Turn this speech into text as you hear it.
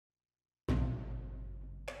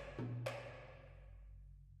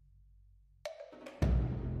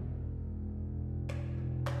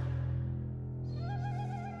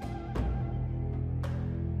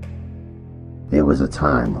There was a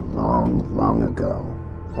time long, long ago,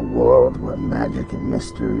 a world where magic and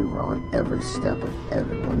mystery were on every step of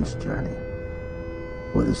everyone's journey,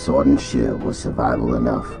 where the sword and shield was survival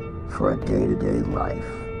enough for a day-to-day life,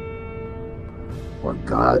 where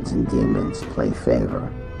gods and demons play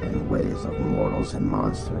favor in ways of mortals and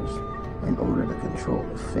monsters in order to control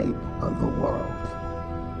the fate of the world.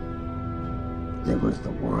 There was the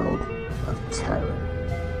world of terror.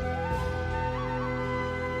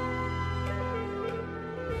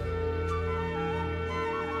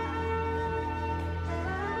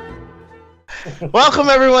 Welcome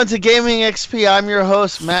everyone to Gaming XP. I'm your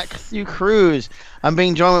host Matthew Cruz. I'm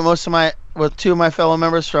being joined with two of my fellow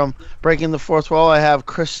members from Breaking the Fourth Wall. I have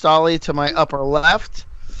Chris Stolley to my upper left.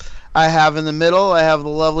 I have in the middle, I have the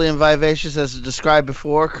lovely and vivacious, as described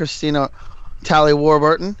before, Christina Tally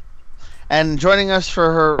Warburton. And joining us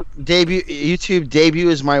for her YouTube debut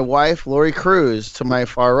is my wife, Lori Cruz, to my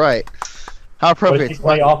far right. How appropriate. But she's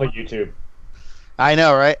way off of YouTube. I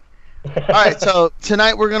know, right? All right, so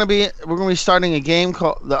tonight we're gonna be starting a game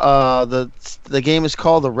called the game is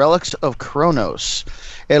called The Relics of Kronos.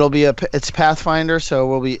 It's Pathfinder,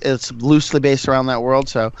 so it's loosely based around that world.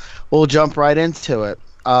 So we'll jump right into it.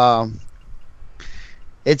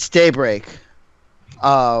 It's daybreak.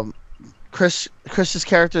 Chris's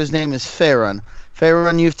character's name is Faerun.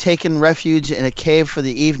 Faerun, you've taken refuge in a cave for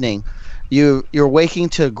the evening. You're waking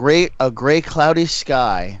to a gray cloudy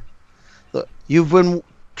sky. You've been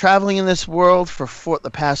traveling in this world for the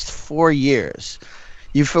past 4 years.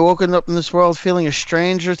 You've woken up in this world feeling a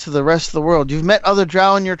stranger to the rest of the world. You've met other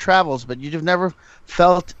drow in your travels, but you've never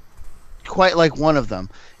felt quite like one of them.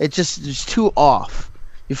 It's too off.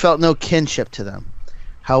 You felt no kinship to them.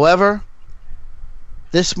 However,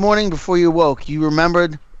 this morning before you woke, you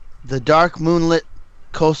remembered the dark moonlit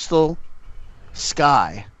coastal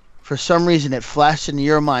sky. For some reason, it flashed into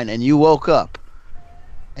your mind, and you woke up,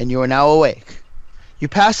 and you are now awake. You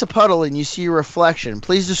pass a puddle and you see your reflection.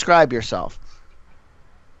 Please describe yourself.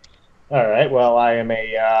 All right. Well, I am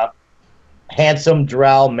a handsome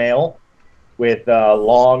drow male with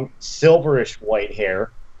long silverish white hair,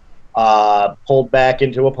 pulled back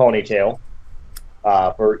into a ponytail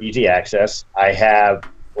for easy access. I have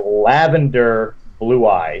lavender blue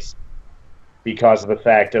eyes because of the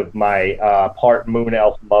fact of my part moon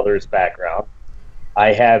elf mother's background.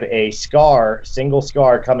 I have a single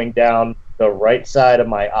scar coming down the right side of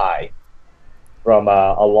my eye from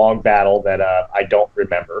a long battle that I don't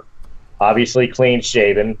remember. Obviously clean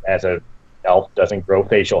shaven, as an elf doesn't grow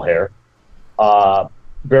facial hair.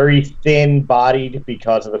 Very thin bodied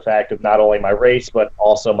because of the fact of not only my race but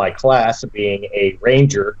also my class being a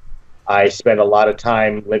ranger. I spend a lot of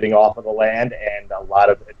time living off of the land and a lot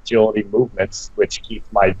of agility movements, which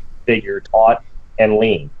keeps my figure taut and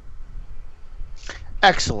lean.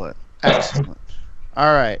 Excellent. All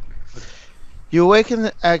right. You awaken,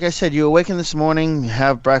 like I said, this morning, you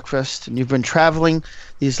have breakfast, and you've been traveling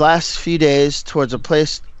these last few days towards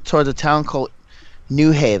a town called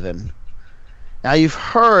New Haven. Now you've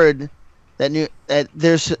heard that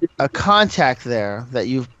there's a contact there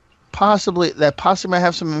that possibly might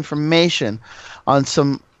have some information on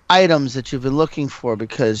some items that you've been looking for,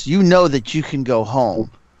 because you know that you can go home.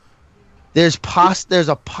 There's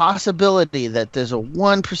a possibility that there's a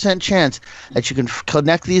 1% chance that you can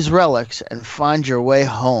connect these relics and find your way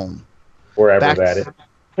home. Wherever that is.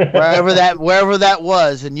 wherever that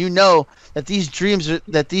was, and you know that these dreams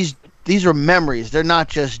these are memories. They're not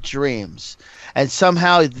just dreams. And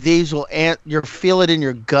somehow you feel it in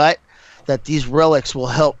your gut that these relics will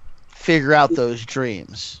help figure out those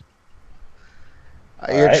dreams.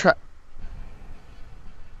 All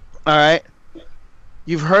right.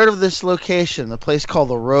 You've heard of this location, the place called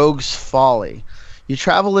the Rogues Folly. You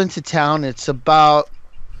travel into town. It's about,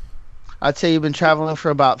 I'd say you've been traveling for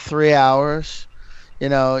about 3 hours. You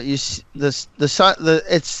know, the sun.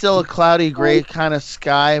 It's still a cloudy, gray kind of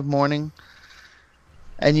sky morning,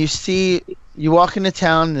 and you walk into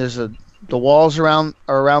town. There's the walls around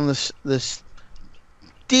this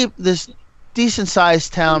decent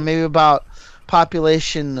sized town, maybe about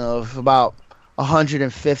population of about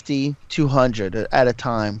 150, 200 at a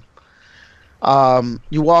time.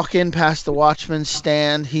 You walk in past the watchman's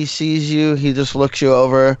stand. He sees you. He just looks you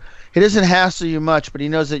over. He doesn't hassle you much, but he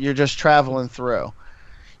knows that you're just traveling through.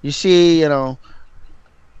 You see a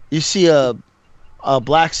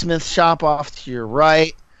blacksmith shop off to your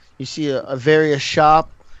right. You see a various shop,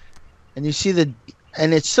 and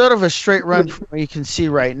and it's sort of a straight run from where you can see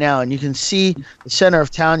right now. And you can see the center of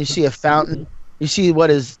town. You see a fountain. You see what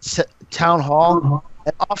is Town Hall.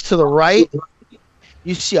 And off to the right,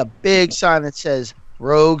 you see a big sign that says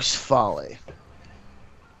Rogues Folly.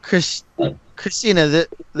 Christina,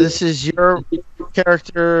 this is your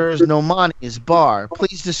character's Nomani's bar.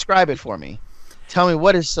 Please describe it for me. Tell me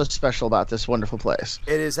what is so special about this wonderful place.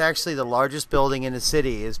 It is actually the largest building in the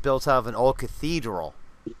city. It's built out of an old cathedral.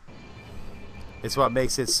 It's what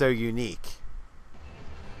makes it so unique.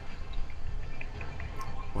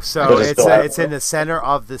 So it's in the center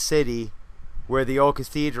of the city where the old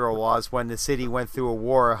cathedral was when the city went through a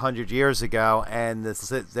war 100 years ago, and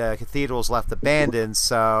the cathedral's left abandoned,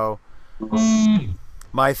 so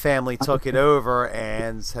my family took it over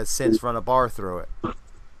and has since run a bar through it.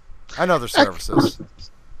 And other services.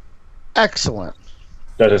 Excellent.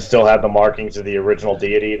 Does it still have the markings of the original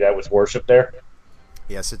deity that was worshipped there?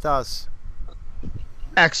 Yes, it does.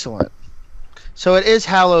 Excellent. So it is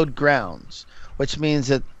hallowed grounds, which means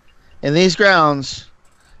that in these grounds,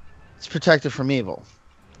 it's protected from evil.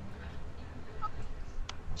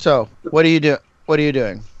 So, what are you doing? What are you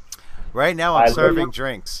doing? Right now, I'm serving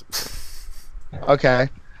drinks. Okay.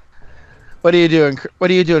 What are you doing? What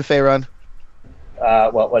are you doing, Faerun?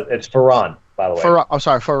 Well, it's Faran, by the way.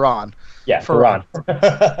 Faran. Yeah,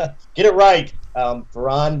 Faran. Get it right.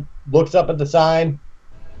 Faran looks up at the sign,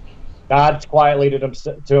 nods quietly to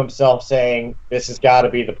himself, saying, "This has got to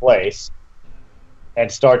be the place,"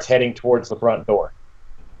 and starts heading towards the front door.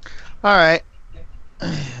 All right.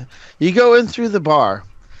 You go in through the bar.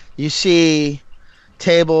 You see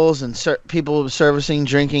tables and people servicing,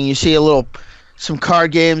 drinking. You see some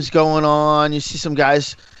card games going on. You see some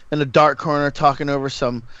guys in a dark corner talking over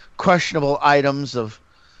some questionable items of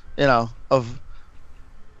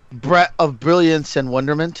brilliance and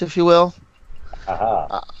wonderment, if you will.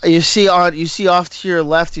 You see off to your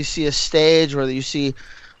left. You see a stage where you see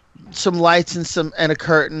some lights and a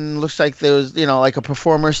curtain. Looks like there was like a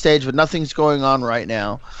performer stage, but nothing's going on right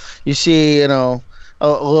now. You see a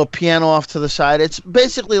little piano off to the side. It's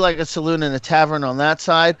basically like a saloon and a tavern on that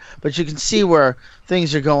side, but you can see where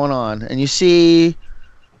things are going on. And you see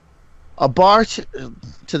a bar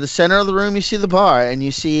to the center of the room. You see the bar, and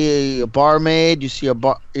you see a barmaid. You see a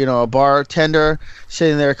bartender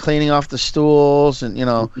sitting there cleaning off the stools and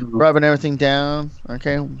rubbing everything down.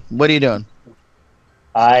 Okay, what are you doing?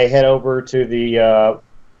 I head over to the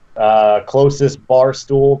closest bar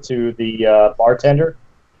stool to the bartender,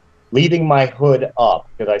 leaving my hood up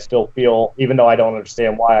because I still feel, even though I don't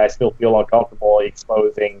understand why, I still feel uncomfortable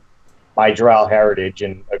exposing my drow heritage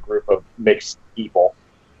in a group of mixed people.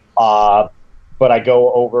 But I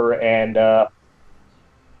go over and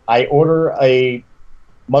I order a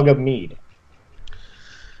mug of mead.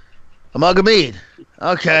 A mug of mead.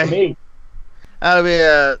 Okay. Mug of mead.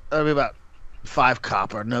 That'll be about 5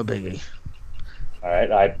 copper, no biggie. All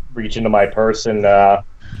right, I reach into my purse and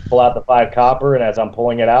pull out the 5 copper, and as I'm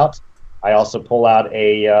pulling it out, I also pull out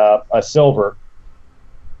a silver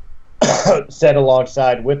set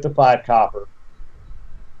alongside with the 5 copper.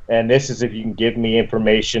 And this is if you can give me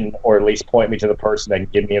information, or at least point me to the person that can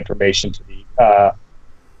give me information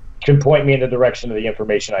can point me in the direction of the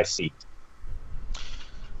information I seek.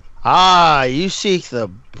 You seek the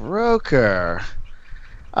broker.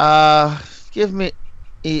 Give me.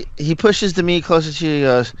 He pushes the meat closer to you. He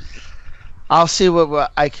goes, "I'll see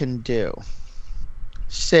what I can do.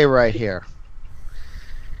 Stay right here."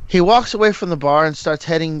 He walks away from the bar and starts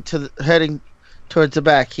heading towards the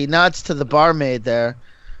back. He nods to the barmaid there,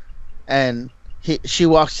 and she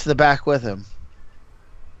walks to the back with him.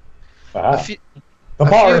 The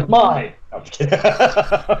bar is mine. I'm just kidding.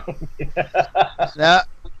 Now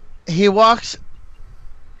he walks.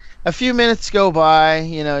 A few minutes go by,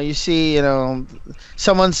 you see,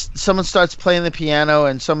 someone starts playing the piano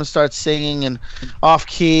and someone starts singing and off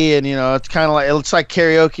key, and it's kind of like, it looks like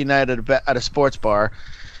karaoke night at a sports bar,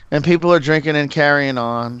 and people are drinking and carrying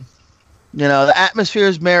on. The atmosphere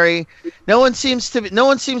is merry. No one seems to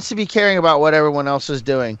be caring about what everyone else is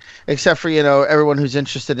doing, except for everyone who's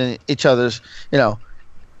interested in each other's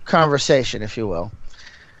conversation, if you will.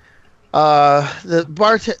 The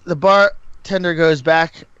bartender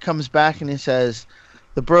comes back, and he says,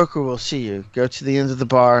 "The broker will see you. Go to the end of the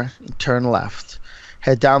bar and turn left.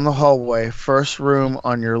 Head down the hallway, first room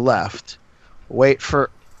on your left. Wait for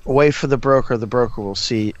the broker. The broker will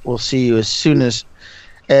see you as soon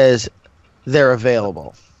as they're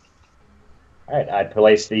available." All right, I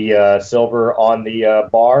place the silver on the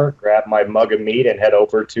bar, grab my mug of mead, and head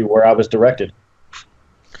over to where I was directed.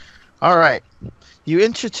 All right. You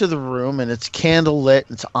enter to the room, and it's candle lit.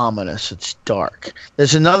 It's ominous. It's dark.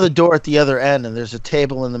 There's another door at the other end, and there's a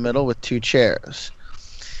table in the middle with 2 chairs.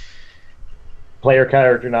 Player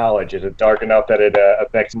character knowledge. Is it dark enough that it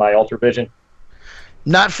affects my ultravision?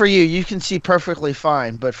 Not for you. You can see perfectly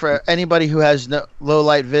fine. But for anybody who has no low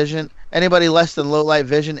light vision, Anybody less than low light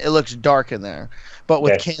vision, it looks dark in there. But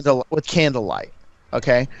with Okay. candlelight,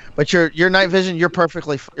 okay. But your night vision, you're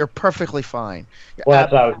perfectly fine. Well,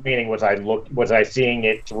 that's what I was meaning. Was I seeing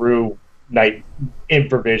it through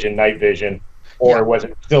infravision, night vision, or Yeah. was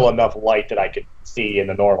it still enough light that I could see in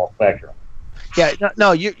the normal spectrum? Yeah,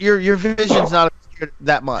 no, your vision's not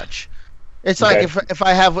that much. It's like Okay.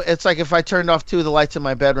 if I turned off 2 of the lights in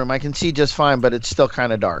my bedroom, I can see just fine, but it's still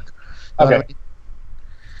kind of dark. You know what I Okay. mean?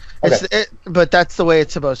 But that's the way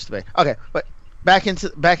it's supposed to be. Okay, but back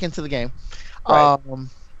into the game. Right.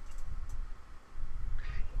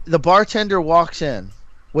 The bartender walks in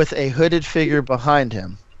with a hooded figure behind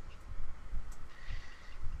him.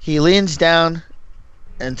 He leans down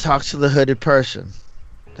and talks to the hooded person.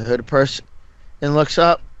 The hooded person and looks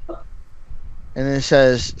up, and then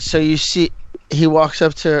says, "So you see?" He walks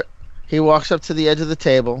up to the edge of the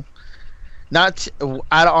table, not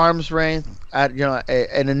out of arm's length,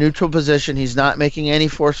 in a neutral position. He's not making any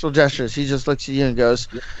forceful gestures. He just looks at you and goes,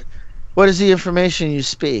 "What is the information you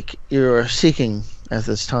are seeking at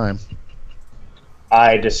this time?"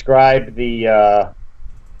 I described to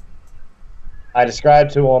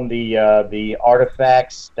him the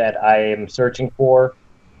artifacts that I am searching for,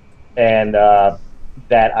 and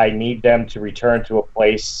that I need them to return to a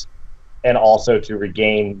place, and also to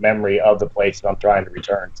regain memory of the place that I'm trying to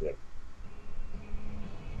return to.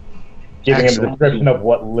 Giving him a Excellent. description of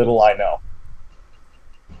what little I know.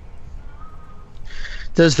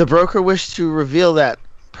 Does the broker wish to reveal that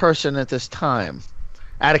person at this time?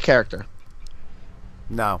 Out of character.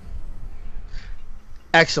 No.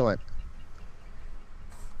 Excellent.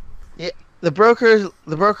 Yeah, the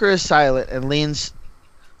broker is silent and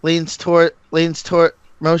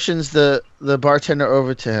motions the bartender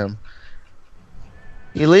over to him.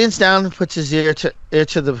 He leans down and puts his ear to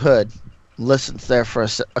the hood. Listens there for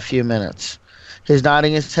a few minutes. He's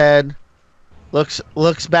nodding his head, looks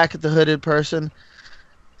back at the hooded person,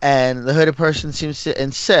 and the hooded person seems to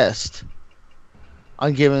insist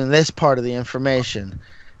on giving this part of the information.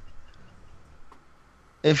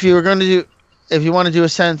 If you want to do a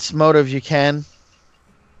sense motive, you can.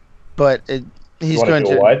 But he's You going want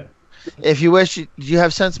to do to. what? If you wish, do you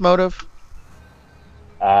have sense motive?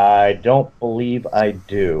 I don't believe I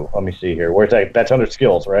do. Let me see here. Where's that? That's under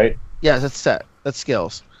skills, right? Yeah, that's set. That's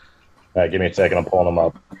skills. All right, give me a second. I'm pulling them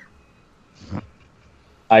up.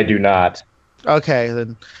 I do not. Okay,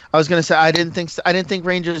 then I was gonna say I didn't think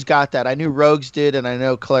Rangers got that. I knew Rogues did, and I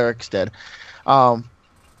know Clerics did. And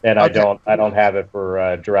I Okay. don't have it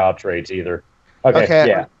for drow traits either. Okay.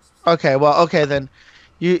 Yeah. Okay. Well. Okay then.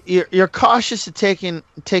 You're cautious of taking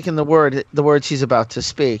the words he's about to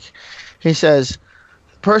speak. He says,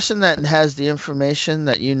 "Person that has the information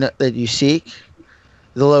that you seek,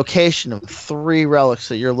 the location of 3 relics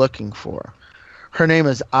that you're looking for. Her name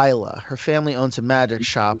is Isla. Her family owns a magic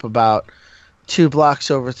shop about 2 blocks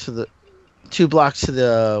to the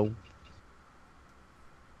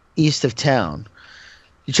east of town.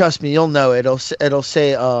 You trust me, you'll know it. It'll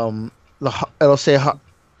say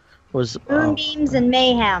Moonbeams and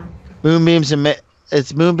Mayhem. Moonbeams and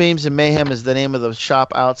Moonbeams and Mayhem is the name of the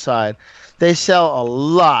shop outside. They sell a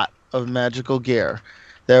lot of magical gear.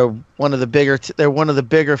 They're one of the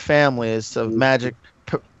bigger families of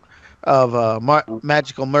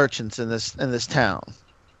magical merchants in this town.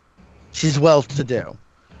 She's well to do.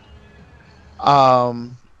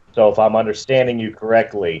 So if I'm understanding you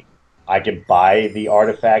correctly, I can buy the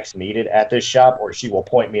artifacts needed at this shop, or she will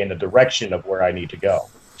point me in the direction of where I need to go.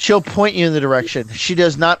 She'll point you in the direction. She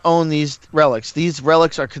does not own these relics. These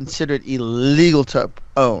relics are considered illegal to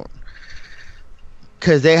own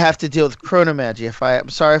because they have to deal with chronomagy. I'm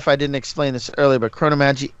sorry if I didn't explain this earlier, but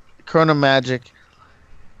chronomagic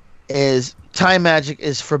is time magic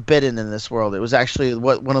is forbidden in this world. It was actually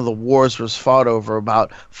what one of the wars was fought over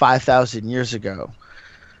about 5,000 years ago.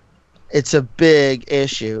 It's a big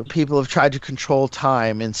issue. People have tried to control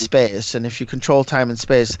time and space, and if you control time and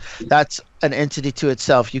space, that's an entity to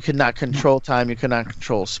itself. You cannot control time. You cannot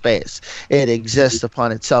control space. It exists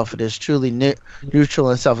upon itself. It is truly neutral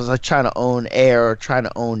in itself. It's like trying to own air or trying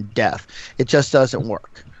to own death. It just doesn't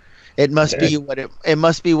work. It must be what it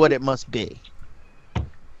must be. What it must be.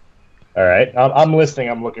 All right. I'm listening.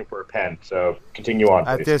 I'm looking for a pen. So continue on,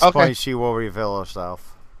 please. At this Okay. point, she will reveal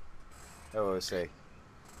herself. Oh, we'll see.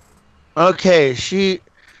 Okay, she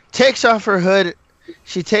takes off her hood.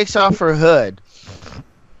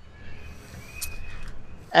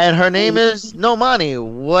 And her name is Nomani.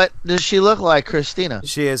 What does she look like, Christina?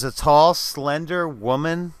 She is a tall, slender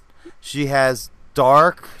woman. She has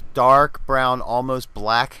dark brown, almost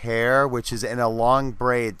black hair, which is in a long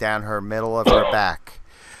braid down her middle of her back.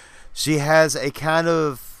 She has a kind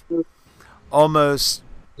of almost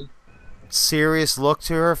serious look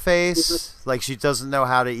to her face, like she doesn't know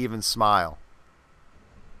how to even smile.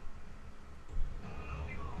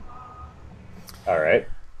 All right.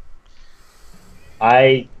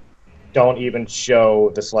 I don't even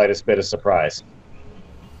show the slightest bit of surprise.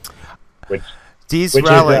 These which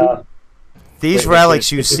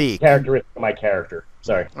relics you is seek. Characteristic of my character.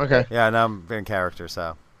 Sorry. Okay. Yeah, now I'm in character,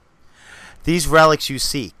 so. These relics you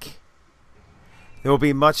seek. There will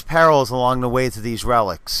be much perils along the way to these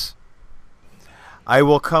relics. I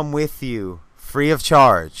will come with you, free of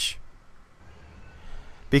charge,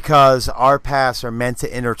 because our paths are meant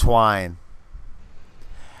to intertwine,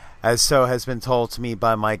 as so has been told to me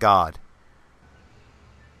by my God.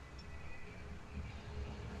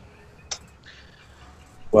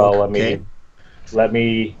 Well, Okay. let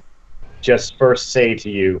me just first say to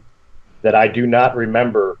you that I do not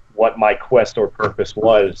remember what my quest or purpose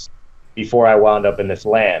was before I wound up in this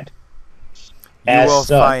land. You As will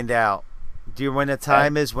such- find out. When the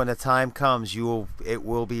time comes, it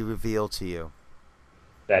will be revealed to you.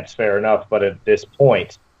 That's fair enough, but at this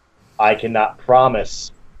point, I cannot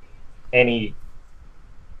promise any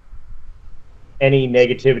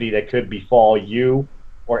negativity that could befall you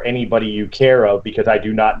or anybody you care of, because I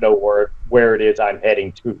do not know where it is I'm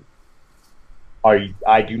heading to.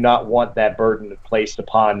 I do not want that burden placed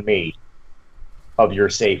upon me of your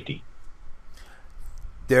safety.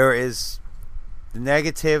 The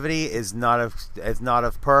negativity is not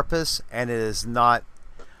of purpose, and it is not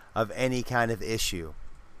of any kind of issue.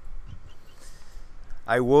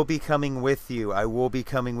 I will be coming with you. I will be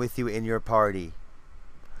coming with you in your party.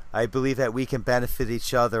 I believe that we can benefit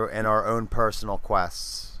each other in our own personal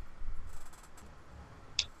quests.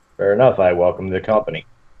 Fair enough. I welcome the company.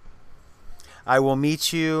 I will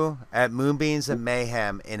meet you at Moonbeams and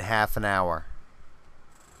Mayhem in half an hour.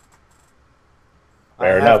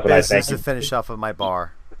 Fair I enough, have and I business thank to you. finish off of my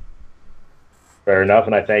bar. Fair enough,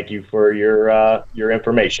 and I thank you for your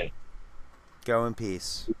information. Go in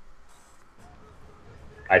peace.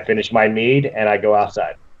 I finish my mead and I go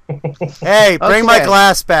outside. Hey, bring my Okay.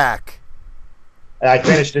 glass back. And I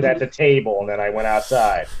finished it at the table, and then I went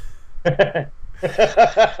outside.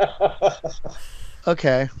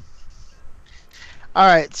 Okay. All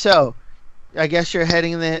right. So, I guess you're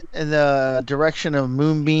heading in the direction of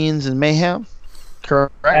Moonbeams and Mayhem.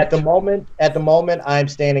 Correct. At the moment, I'm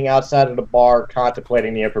standing outside of the bar,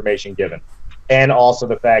 contemplating the information given, and also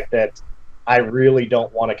the fact that I really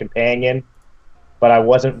don't want a companion, but I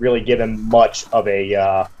wasn't really given much of a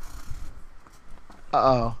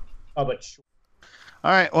Uh-oh. of a.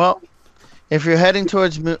 All right. Well, if you're heading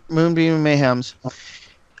towards Moonbeam and Mayhem's,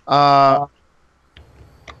 my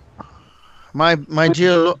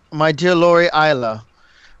dear Lori Isla,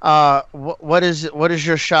 what is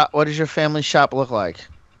your shop? What does your family shop look like?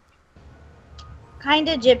 Kind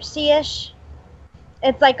of gypsy-ish.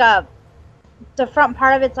 It's like the front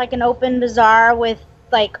part of it's like an open bazaar with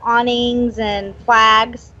like awnings and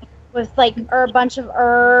flags with like a bunch of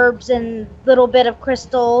herbs and little bit of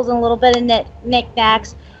crystals and a little bit of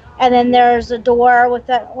knickknacks. And then there's a door with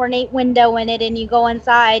an ornate window in it, and you go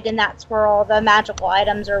inside, and that's where all the magical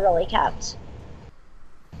items are really kept.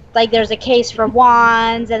 Like there's a case for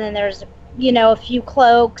wands, and then there's, a few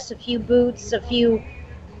cloaks, a few boots, a few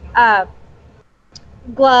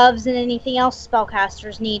gloves, and anything else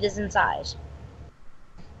spellcasters need is inside.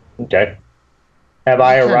 Okay. Have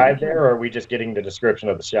I Okay. arrived there, or are we just getting the description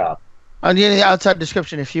of the shop? On the outside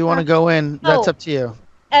description, if you want to go in, that's Oh. up to you.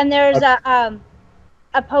 And there's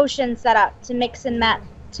a potion set up to mix and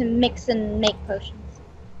make potions.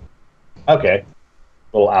 Okay.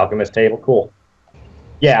 Little alchemist table. Cool.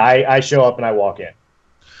 Yeah, I show up and I walk in.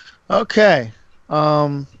 Okay.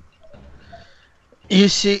 You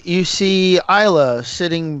see Isla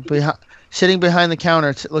sitting behind the counter.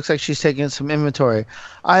 It looks like she's taking some inventory.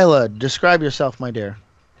 Isla, describe yourself, my dear.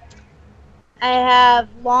 I have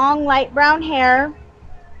long light brown hair,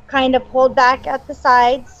 kind of pulled back at the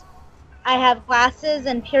sides. I have glasses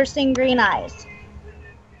and piercing green eyes.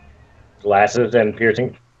 Glasses and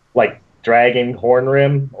piercing, like dragon horn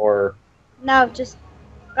rim, or No, just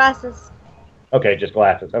glasses. okay, just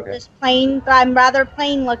glasses. Okay. Just plain. I'm rather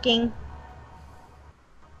plain looking.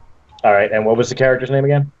 All right. And what was the character's name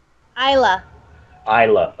again? Isla.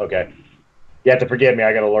 Isla. Okay. You have to forgive me.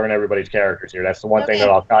 I got to learn everybody's characters here. That's the one thing Okay. that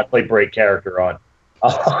I'll constantly break character on.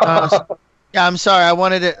 Yeah, I'm sorry. I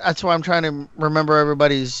wanted it. That's why I'm trying to remember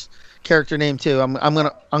everybody's character name too. I'm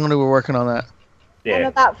gonna be working on that. I'm Yeah.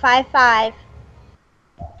 about 5'5".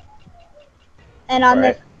 And on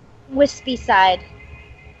Alright. the wispy side.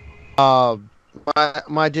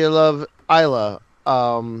 My dear love Isla,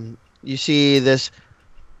 you see this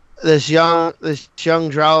young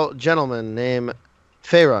drow gentleman named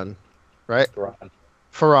Faerun, right?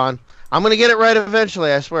 Faron. I'm gonna get it right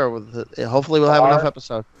eventually. I swear. Hopefully, we'll have enough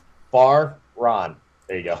episodes. Faron.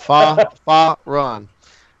 There you go. Faron.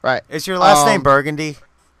 Right. Is your last name Burgundy?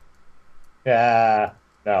 Yeah.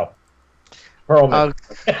 No. Perlman.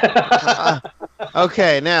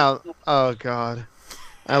 Okay. Now. Oh God.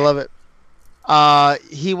 I love it.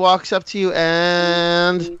 He walks up to you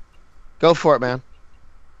and go for it, man.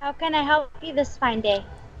 How can I help you this fine day?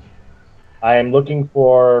 I am looking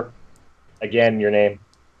for, again, your name.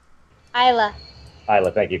 Isla.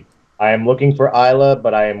 Isla, thank you. I am looking for Isla,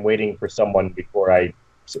 but I am waiting for someone before I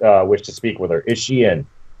wish to speak with her. Is she in?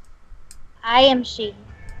 I am she.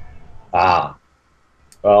 Ah.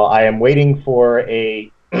 Well, I am waiting for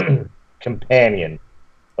a companion,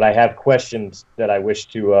 but I have questions that I wish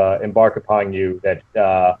to embark upon you that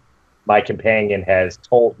my companion has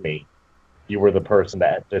told me you were the person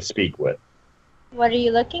to speak with. What are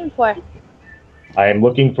you looking for? I am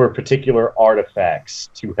looking for particular artifacts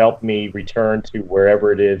to help me return to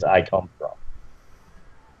wherever it is I come from.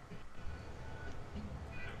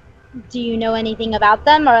 Do you know anything about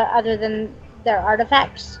them, or other than their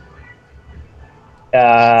artifacts?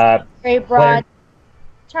 Very broad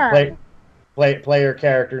term. Player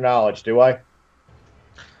character knowledge. Do I?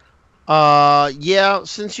 Yeah.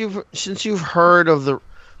 Since you've heard of the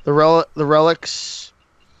relics,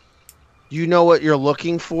 you know what you're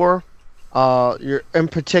looking for. You're in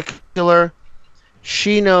particular.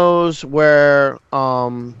 She knows where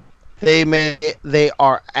they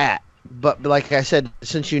are at. But like I said,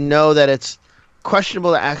 since you know that it's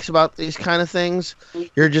questionable to ask about these kind of things,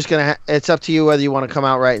 you're just gonna. It's up to you whether you want to come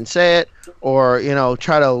out right and say it, or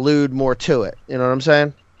try to allude more to it. You know what I'm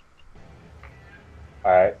saying?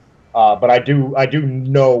 All right. But I do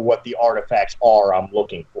know what the artifacts are I'm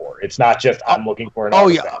looking for. It's not just I'm looking for an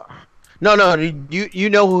artifact. Yeah. No. You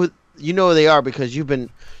know who they are because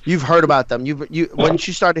you've heard about them. Once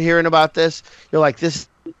you started hearing about this, you're like this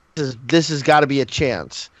has got to be a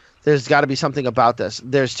chance. There's got to be something about this.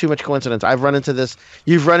 There's too much coincidence. I've run into this.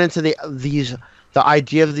 You've run into the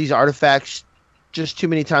idea of these artifacts just too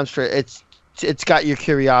many times for it's got your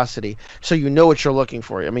curiosity. So you know what you're looking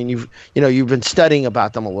for. I mean, you've been studying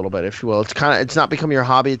about them a little bit, if you will. It's not become your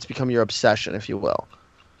hobby. It's become your obsession, if you will.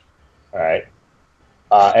 All right.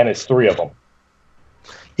 And it's 3 of them.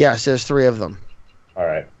 Yes, there's 3 of them. All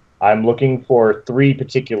right. I'm looking for 3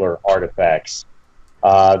 particular artifacts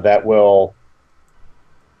that will.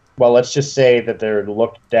 Well, let's just say that they're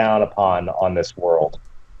looked down upon on this world.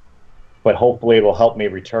 But hopefully it will help me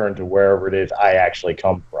return to wherever it is I actually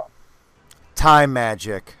come from. Time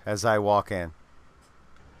magic as I walk in.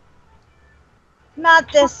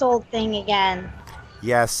 Not this old thing again.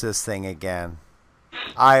 Yes, this thing again.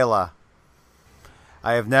 Isla,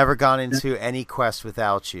 I have never gone into any quest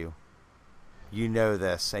without you. You know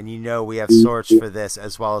this, and you know we have searched for this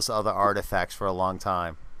as well as other artifacts for a long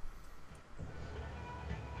time.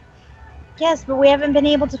 Yes, but we haven't been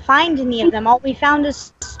able to find any of them. All we found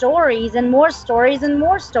is stories and more stories and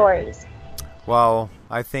more stories. Well,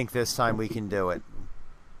 I think this time we can do it.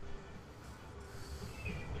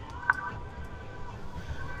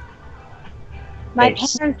 My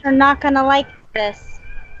parents are not going to like this.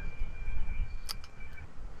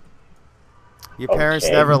 Your parents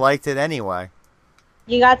never liked it anyway.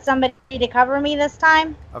 You got somebody to cover me this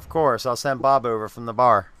time? Of course, I'll send Bob over from the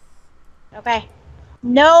bar. Okay.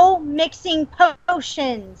 No mixing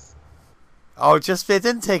potions. Oh, it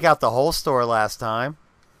didn't take out the whole store last time.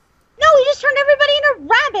 No, we just turned everybody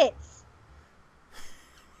into rabbits.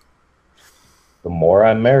 The more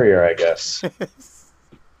I'm merrier, I guess.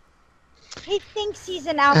 He thinks he's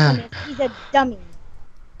an alchemist. He's a dummy.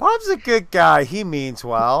 Bob's a good guy. He means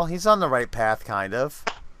well. He's on the right path, kind of.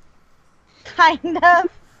 Kind of.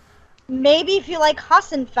 Maybe if you like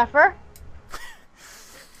Hassenpfeffer.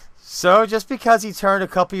 So just because he turned a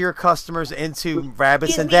couple of your customers into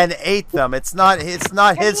rabbits and then ate them, it's not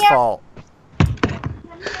his fault.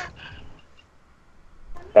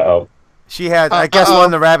 Uh-oh. She had, I guess, one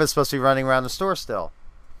of the rabbits supposed to be running around the store still.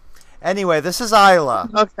 Anyway, this is Isla.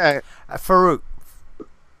 Okay. Farouk.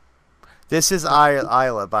 This is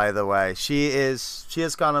Isla, by the way. She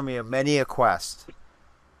has gone on me many a quest.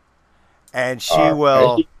 And she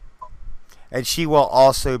will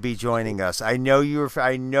also be joining us. I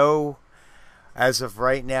know as of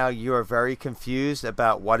right now you are very confused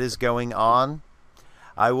about what is going on.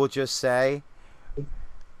 I will just say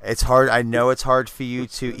it's hard. I know it's hard for you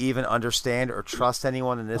to even understand or trust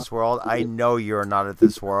anyone in this world. I know you're not of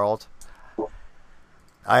this world.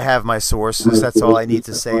 I have my sources. That's all I need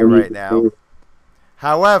to say right now.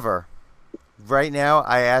 However, right now,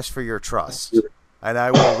 I ask for your trust, and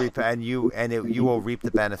I will reap, you will reap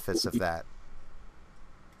the benefits of that.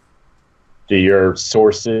 Do your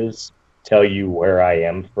sources tell you where I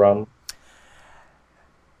am from?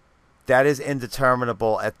 That is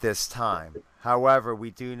indeterminable at this time. However,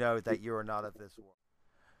 we do know that you are not of this world.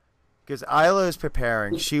 Because Isla is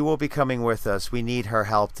preparing. She will be coming with us. We need her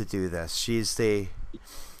help to do this. She is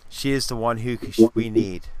the one who we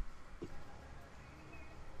need.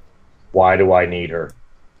 Why do I need her?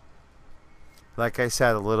 Like I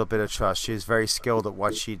said, a little bit of trust. She is very skilled at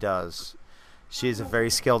what she does. She is a very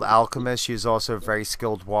skilled alchemist. She is also a very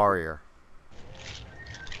skilled warrior.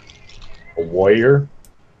 A warrior?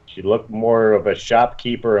 She looked more of a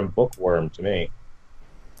shopkeeper and bookworm to me.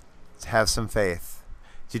 Have some faith.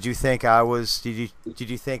 Did you think I was? Did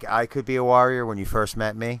you think I could be a warrior when you first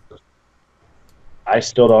met me? I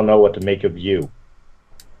still don't know what to make of you.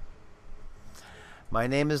 My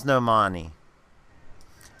name is Nomani.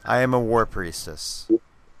 I am a war priestess.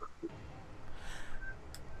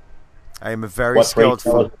 I am a very skilled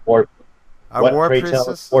war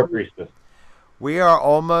priestess. War priestess. We are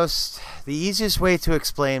almost the easiest way to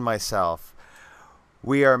explain myself.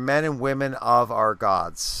 We are men and women of our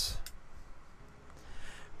gods.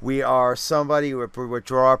 We are somebody who would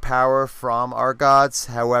draw our power from our gods.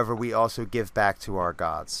 However, we also give back to our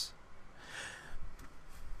gods.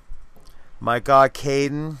 My god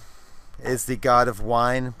Caden is the god of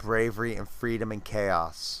wine, bravery, and freedom and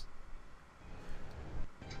chaos.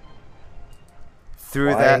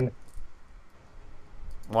 Through that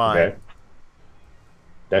wine. Okay.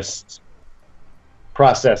 That's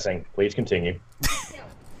processing. Please continue.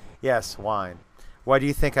 Yes, wine. Why do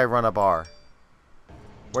you think I run a bar?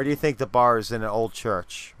 Why do you think the bar is in an old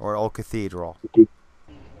church or an old cathedral?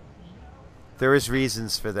 There is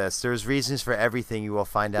reasons for this. There's reasons for everything you will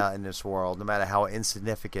find out in this world, no matter how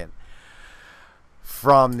insignificant.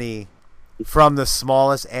 From the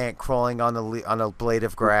smallest ant crawling on a blade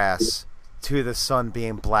of grass to the sun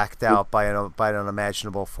being blacked out by an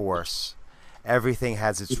unimaginable force. Everything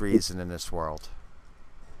has its reason in this world.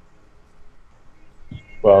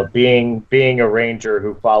 Well, being a ranger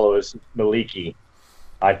who follows Maliki,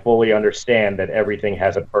 I fully understand that everything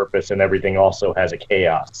has a purpose and everything also has a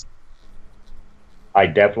chaos. I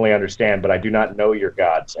definitely understand, but I do not know your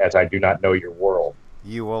gods, as I do not know your world.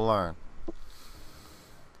 You will learn.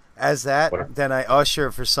 As that, then I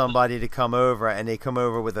usher for somebody to come over, and they come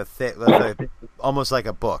over with almost like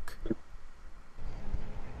a book.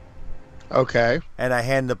 Okay. And I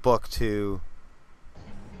hand the book to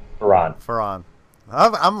Farhan.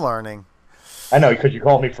 I'm learning. I know, because you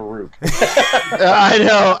called me Farouk.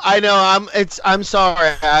 I know. I'm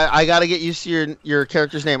sorry. I got to get used to your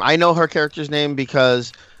character's name. I know her character's name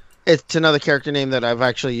because it's another character name that I've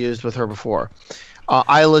actually used with her before.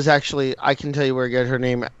 Isla's actually, I can tell you where to get her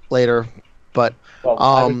name later, but well,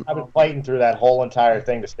 I was fighting through that whole entire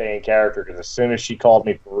thing to stay in character, because as soon as she called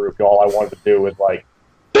me Farouk, all I wanted to do was like,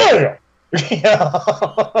 damn!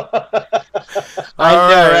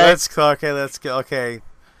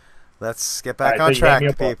 Let's get back on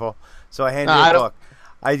track, people. So I hand you a book.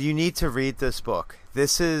 You need to read this book.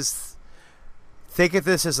 Think of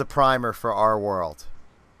this as a primer for our world.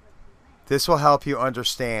 This will help you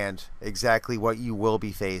understand exactly what you will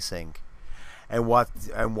be facing, and what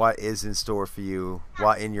is in store for you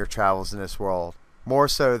in your travels in this world. More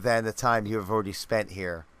so than the time you have already spent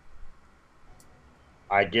here.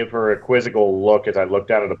 I give her a quizzical look as I look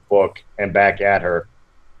down at the book and back at her.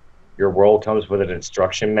 Your world comes with an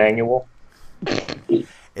instruction manual?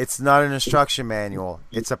 It's not an instruction manual.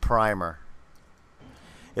 It's a primer.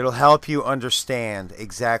 It'll help you understand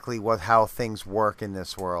exactly how things work in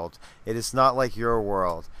this world. It is not like your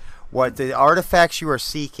world. What the artifacts you are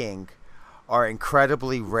seeking are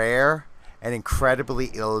incredibly rare and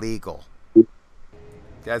incredibly illegal.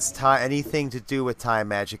 Anything to do with time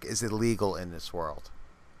magic is illegal in this world.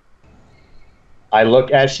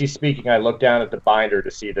 As she's speaking, I look down at the binder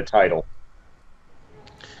to see the title.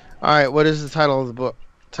 All right, what is the title of the book?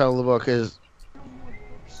 Title of the book is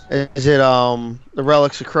it The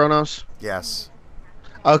Relics of Kronos? Yes.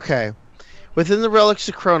 Okay. Within the Relics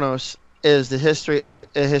of Kronos is a history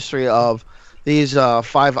of these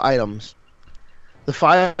 5 items. The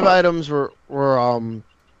 5 items were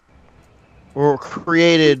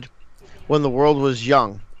created when the world was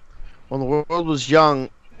young. When the world was young,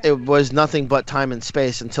 it was nothing but time and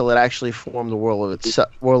space until it actually formed a world of its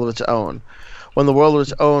own. When the world of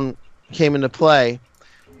its own came into play,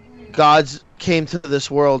 gods came to this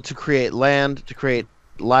world to create land, to create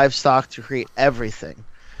livestock, to create everything.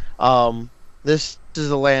 This is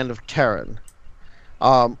the land of Terran.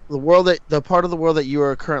 The part of the world that you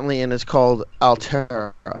are currently in is called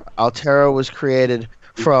Altera. Altera was created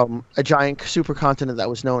from a giant supercontinent that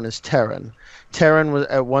was known as Terran. Terran was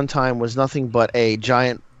at one time was nothing but a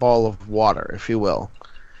giant ball of water, if you will.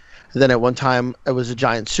 And then at one time it was a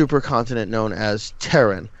giant supercontinent known as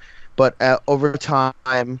Terran. But over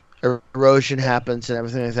time, erosion happens and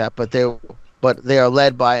everything like that. But they are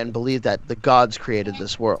led by and believe that the gods created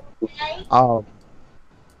this world.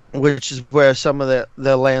 Which is where some of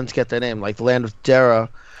the lands get their name. Like the land of Dara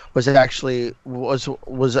was actually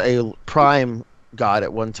was a prime god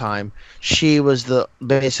at one time. She was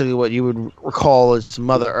basically what you would recall as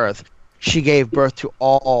Mother Earth. She gave birth to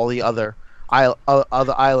all the other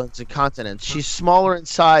islands and continents. She's smaller in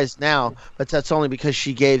size now, but that's only because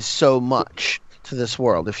she gave so much to this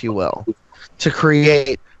world, if you will, to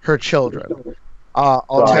create her children.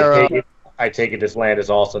 Altera. So I take it this land is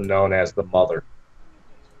also known as the Mother.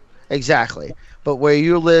 Exactly, but where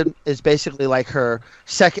you live is basically like her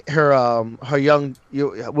young,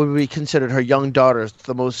 would be considered her young daughters,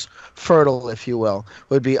 the most fertile, if you will,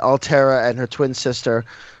 would be Altera and her twin sister,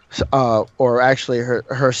 or actually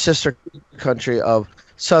her sister country of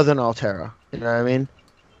Southern Altera. You know what I mean?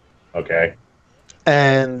 Okay.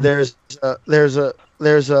 And there's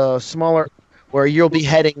a smaller where you'll be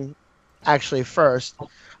heading, actually first.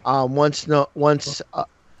 Once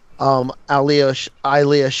Alea,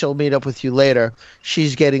 she'll meet up with you later.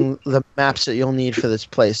 She's getting the maps that you'll need for this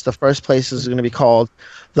place. The first place is going to be called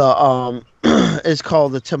the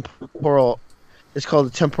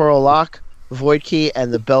Temporal Lock, Void Key,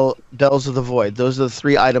 and the Bells of the Void. Those are the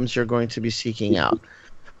 3 items you're going to be seeking out.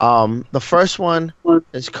 The first one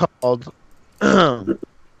is called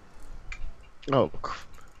oh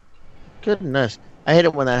goodness, I hate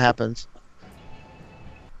it when that happens.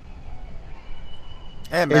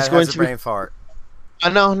 Hey, man, it's going to brain fart.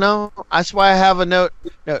 No. That's why I have a note.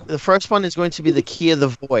 No, the first one is going to be the Key of the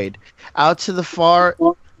Void. Out to the far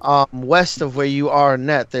west of where you are,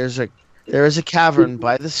 Net, there is a cavern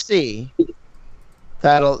by the sea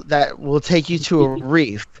that will take you to a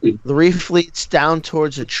reef. The reef leads down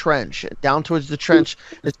towards a trench. Down towards the trench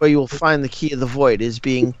is where you will find the Key of the Void. It is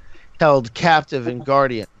being held captive and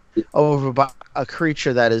guardian over by a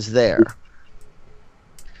creature that is there.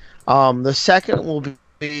 The second will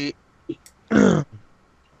be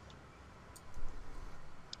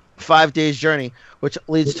 5 days journey, which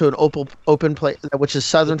leads to an open place, which is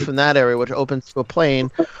southern from that area, which opens to a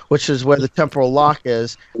plain, which is where the Temporal Lock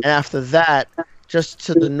is. And after that, just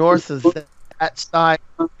to the north of that side,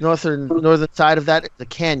 northern side of that is the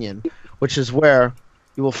canyon, which is where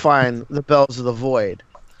you will find the Bells of the Void.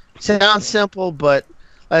 Sounds simple, but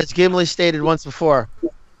as Gimli stated once before,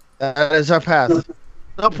 that is our path.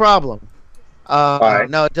 No problem. Right.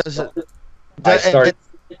 No, it doesn't.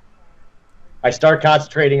 I start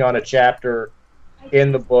concentrating on a chapter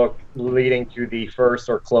in the book leading to the first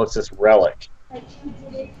or closest relic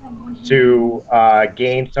to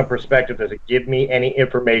gain some perspective. Does it give me any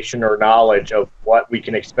information or knowledge of what we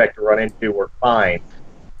can expect to run into or find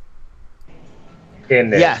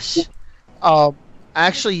in this? Yes.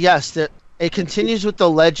 Actually, yes. It continues with the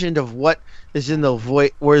legend of what is in the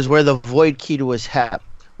void, where the Void Key was held.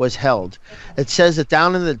 It says that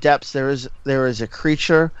down in the depths there is a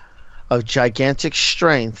creature of gigantic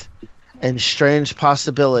strength and strange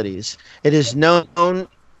possibilities. It is known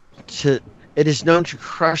to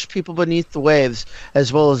crush people beneath the waves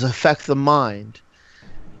as well as affect the mind.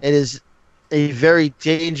 It is a very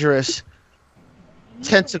dangerous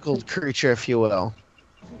tentacled creature, if you will.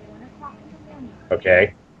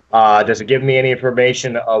 Okay. Does it give me any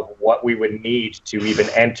information of what we would need to even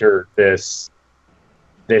enter this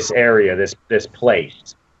area, this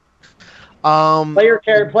place? Player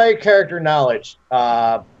character knowledge.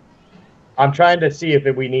 I'm trying to see if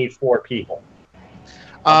we need 4 people.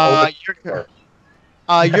 You're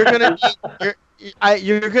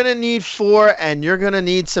gonna need 4, and you're gonna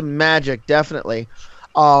need some magic, definitely.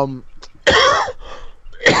 You're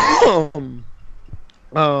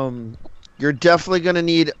definitely gonna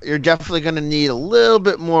need a little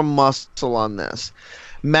bit more muscle on this.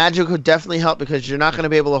 Magic would definitely help because you're not gonna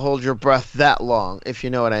be able to hold your breath that long, if you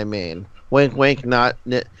know what I mean. Wink, wink, nod,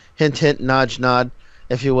 hint, hint, nudge, nod,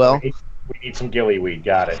 if you will. We need some gillyweed.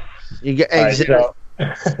 Got it. You get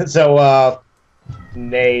so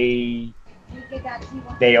Naomi,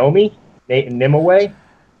 Nimue,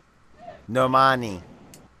 Nomani.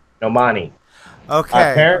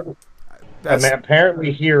 Okay.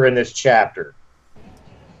 Apparently here in this chapter,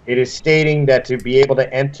 it is stating that to be able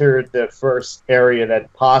to enter the first area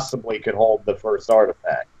that possibly could hold the first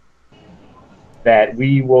artifact, that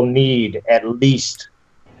we will need at least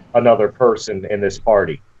another person in this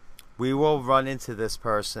party? We will run into this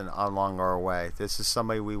person along our way. This is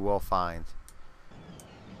somebody we will find.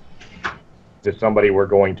 Is it somebody we're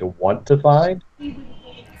going to want to find?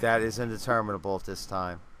 That is indeterminable at this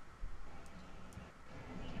time.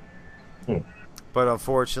 But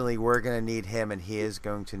unfortunately, we're going to need him, and he is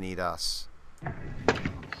going to need us.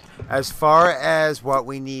 As far as what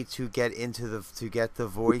we need to get the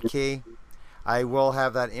void key, I will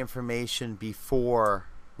have that information before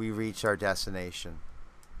we reach our destination.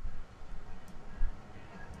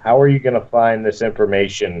 How are you going to find this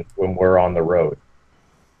information when we're on the road?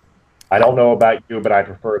 I don't know about you, but I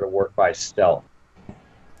prefer to work by stealth.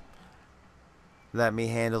 Let me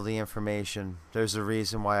handle the information. There's a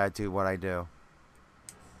reason why I do what I do.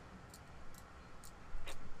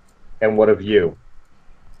 And what of you?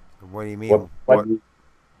 What do you mean? No,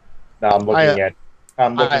 I'm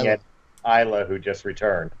looking at Isla, who just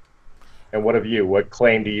returned. And what of you? What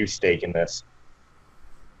claim do you stake in this?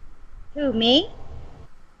 Who, me?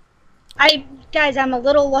 Guys, I'm a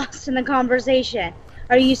little lost in the conversation.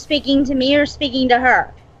 Are you speaking to me or speaking to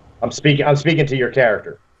her? I'm speaking to your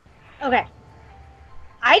character. Okay.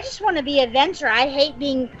 I just want to be adventure. I hate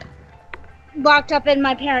being locked up in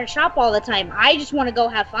my parents' shop all the time. I just want to go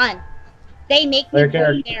have fun. They make me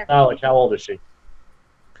go there. Knowledge. How old is she?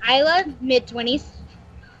 Isla, mid-20s.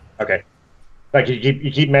 Okay. Like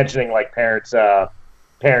you keep mentioning like parents'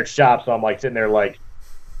 shop, so I'm like sitting there like,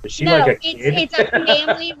 is she like a kid? It's a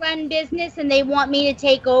family-run business, and they want me to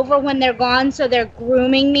take over when they're gone, so they're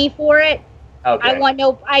grooming me for it. Okay.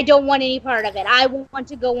 I don't want any part of it. I want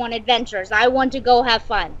to go on adventures. I want to go have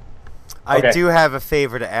fun. I do have a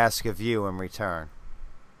favor to ask of you in return.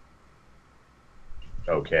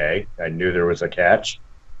 Okay. I knew there was a catch.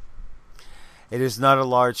 It is not a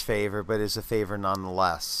large favor, but it is a favor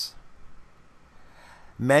nonetheless.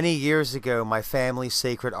 Many years ago, my family's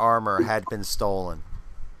sacred armor had been stolen,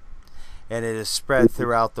 and it is spread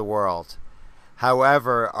throughout the world.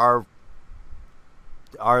 However, our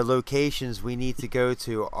locations we need to go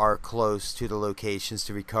to are close to the locations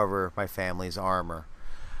to recover my family's armor.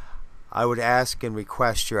 I would ask and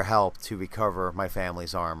request your help to recover my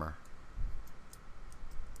family's armor.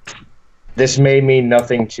 This may mean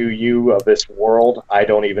nothing to you of this world. I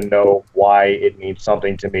don't even know why it means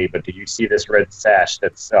something to me, but do you see this red sash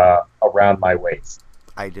that's around my waist?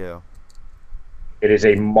 I do. It is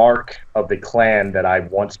a mark of the clan that I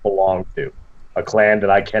once belonged to, a clan that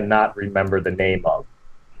I cannot remember the name of.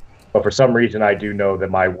 But for some reason, I do know that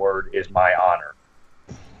my word is my honor.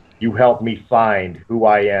 You help me find who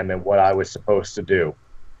I am and what I was supposed to do.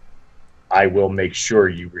 I will make sure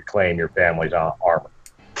you reclaim your family's armor.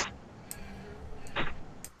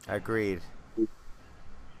 Agreed.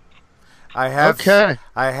 I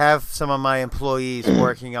have some of my employees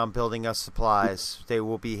working on building us supplies. They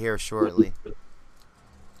will be here shortly.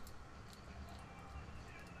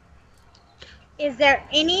 Is there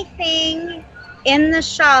anything in the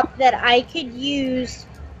shop that I could use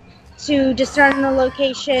to discern the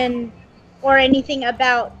location or anything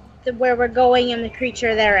about where we're going and the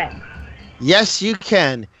creature they're in? Yes, you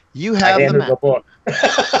can. You have the map. The book.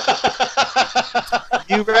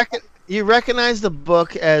 You recognize the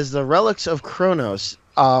book as the Relics of Kronos.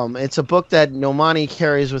 It's a book that Nomani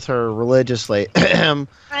carries with her religiously. I'm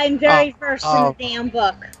very versed in the damn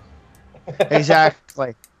book.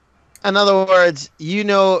 Exactly. In other words,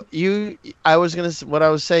 what I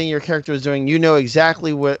was saying your character was doing, you know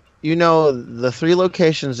exactly the three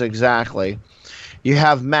locations exactly. You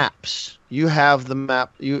have maps. You have the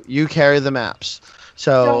map. You carry the maps.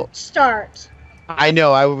 So don't start. I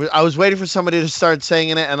know. I was waiting for somebody to start saying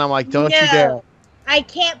it, and I'm like, don't you dare. I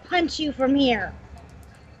can't punch you from here.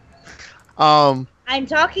 I'm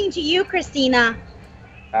talking to you, Christina.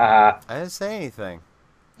 I didn't say anything.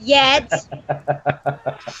 Yet.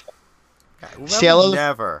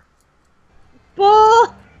 Never.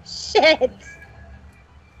 Bullshit.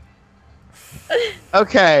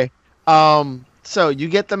 Okay. So you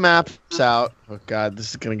get the maps out. Oh God, this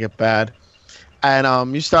is gonna get bad.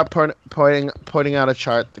 And you start pointing out a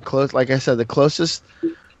chart. Like I said, the closest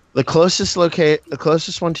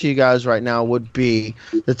one to you guys right now would be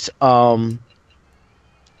the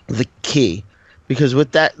key, because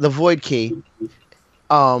with that, the void key,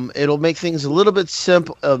 it'll make things a little bit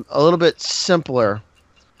simpler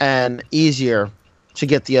and easier to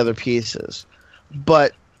get the other pieces.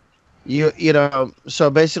 But so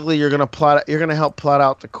basically you're gonna help plot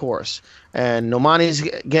out the course, and Nomani's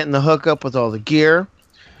getting the hookup with all the gear.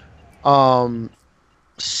 What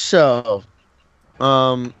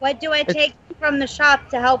do I take from the shop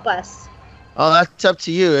to help us? Oh, that's up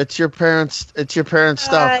to you. It's your parents. It's your parents'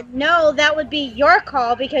 stuff. No, that would be your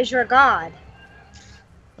call because you're God.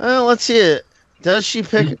 Well, let's see it. Does she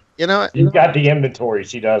pick? You know what? She's got the inventory.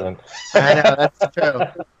 She doesn't. I know that's true.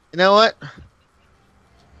 You know what?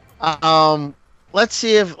 Let's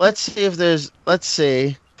see if there's. Let's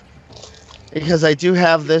see, because I do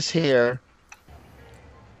have this here,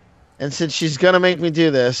 and since she's gonna make me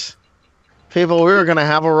do this, people, we were gonna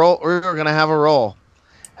have a roll.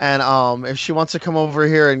 And if she wants to come over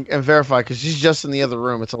here and verify, because she's just in the other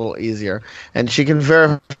room, it's a little easier, and she can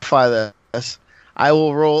verify this. I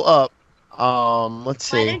will roll up. Let's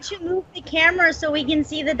see. Why don't you move the camera so we can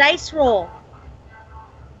see the dice roll?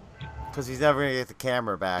 Because he's never going to get the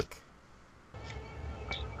camera back.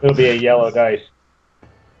 It'll be a yellow dice.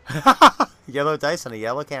 Yellow dice on a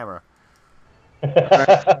yellow camera.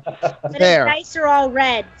 But There. his dice are all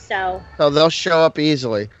red, so. So they'll show up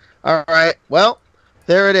easily. All right. Well,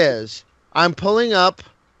 there it is. I'm pulling up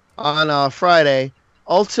on Friday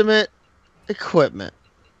Ultimate Equipment.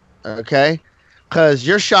 Okay? Because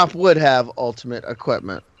your shop would have Ultimate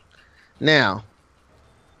Equipment. Now,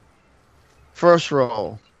 first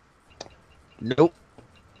roll. Nope.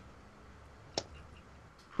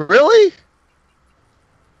 Really?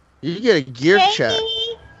 You get a gear check.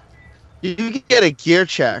 You get a gear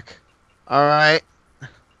check. All right.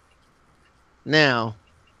 Now,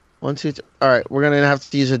 1, 2, 3. All right, we're gonna have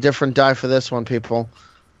to use a different die for this one, people.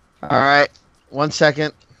 All right, 1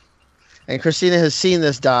 second. And Christina has seen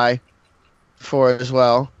this die before as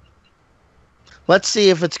well. Let's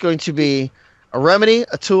see if it's going to be a remedy,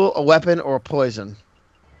 a tool, a weapon, or a poison.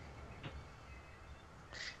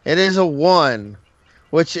 It is a 1,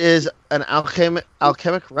 which is an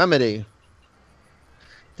alchemic remedy.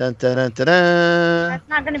 Dun, dun, dun, dun, dun. That's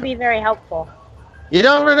not going to be very helpful. You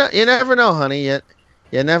never know. You never know, honey.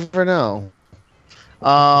 You never know.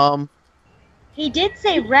 He did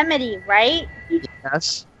say remedy, right?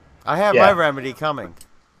 Yes. I have my remedy coming.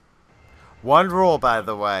 One rule, by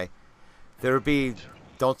the way. There would be,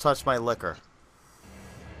 don't touch my liquor.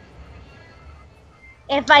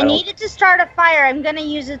 If I needed to start a fire, I'm going to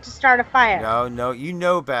use it to start a fire. No, you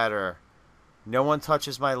know better. No one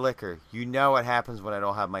touches my liquor. You know what happens when I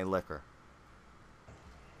don't have my liquor.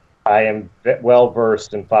 I am well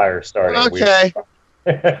versed in fire starting. Okay.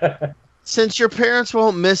 Since your parents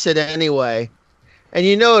won't miss it anyway, and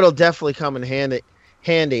you know it'll definitely come in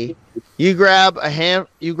handy. You grab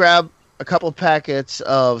a couple of packets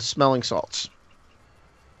of smelling salts.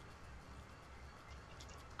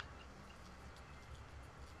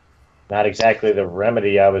 Not exactly the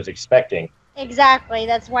remedy I was expecting. Exactly.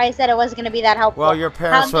 That's why I said it wasn't going to be that helpful. Well, your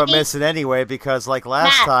parents How won't many- miss it anyway because, like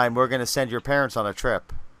last Matt. time, we're going to send your parents on a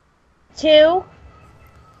trip. 2.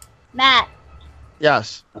 Matt,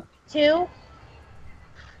 Yes. 2.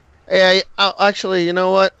 Hey, actually, you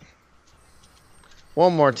know what?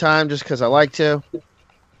 One more time, just because I like to.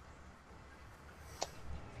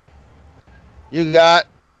 You got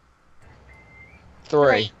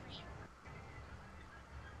 3.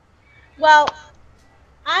 Well,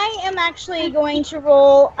 I am actually going to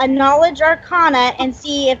roll a knowledge arcana and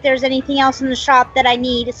see if there's anything else in the shop that I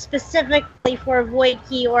need specifically for a void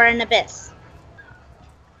key or an abyss.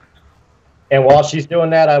 And while she's doing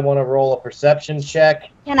that, I want to roll a perception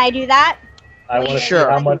check. Can I do that? I want to Sure. see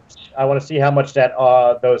how much. I want to see how much that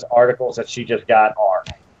those articles that she just got are.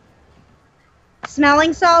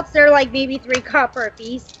 Smelling salts, they're like maybe 3 copper a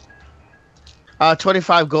piece.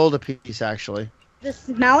 25 gold apiece, actually. The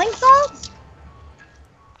smelling salts?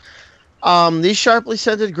 These sharply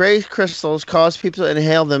scented gray crystals cause people to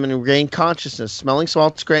inhale them and regain consciousness. Smelling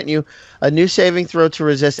salts grant you a new saving throw to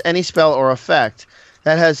resist any spell or effect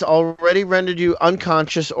that has already rendered you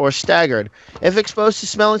unconscious or staggered. If exposed to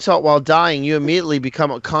smelling salt while dying, you immediately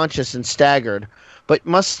become unconscious and staggered, but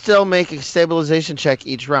must still make a stabilization check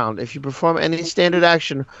each round. If you perform any standard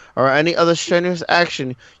action or any other strenuous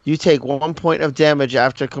action, you take 1 point of damage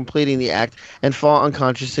after completing the act and fall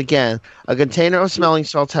unconscious again. A container of smelling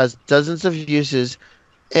salts has dozens of uses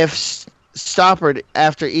if stoppered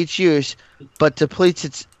after each use, but depletes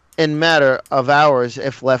its in matter of hours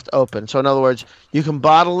if left open. So in other words, you can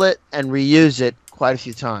bottle it and reuse it quite a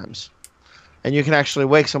few times. And you can actually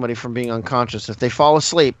wake somebody from being unconscious. If they fall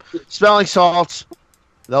asleep, smelling salts,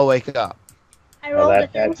 they'll wake up. I rolled a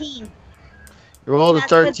that- 13. You rolled a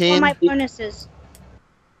That's with all 13. my bonuses.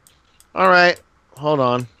 All right, hold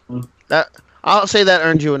on. I'll say that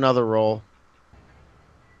earned you another roll.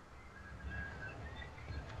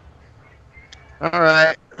 All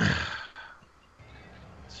right. Let's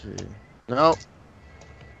see. Nope.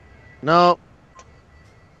 Nope.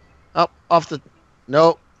 Up off the.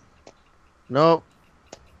 Nope. Nope.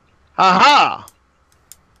 Aha!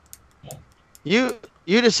 You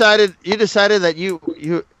decided that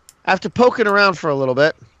you after poking around for a little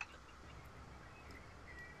bit,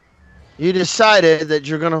 you decided that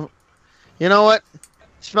you're gonna, you know what?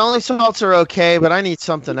 Smelling salts are okay, but I need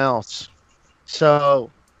something else. So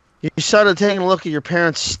you started taking a look at your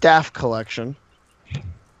parents' staff collection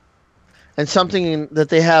and something that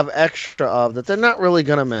they have extra of that they're not really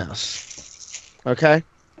gonna miss. Okay?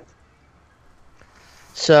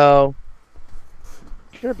 So,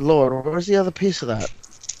 good lord, where's the other piece of that?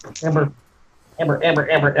 Amber,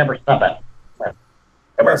 stop it.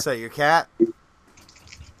 What's that, your cat?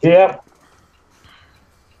 Yep.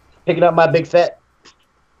 Picking up my big fat.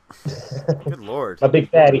 Good lord. My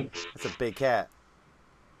big fatty. That's a big cat.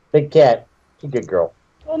 Big cat. She's a good girl.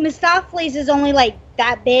 Well, Mistopheles is only like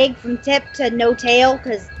that big from tip to no tail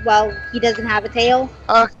because, well, he doesn't have a tail.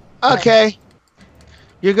 Okay.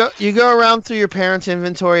 You go around through your parents'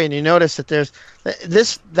 inventory and you notice that there's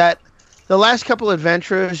the last couple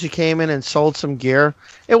adventurers you came in and sold some gear.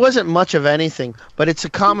 It wasn't much of anything, but it's a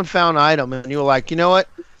common found item, and you were like, you know what,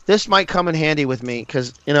 this might come in handy with me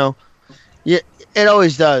because it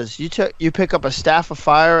always does. You pick up a staff of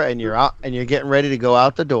fire and you're out and you're getting ready to go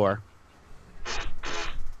out the door.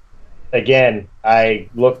 Again, I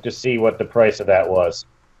looked to see what the price of that was.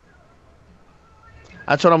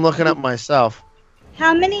 That's what I'm looking up myself.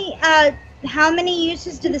 How many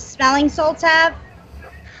uses do the smelling salts have?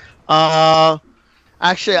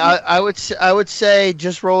 Actually, I would say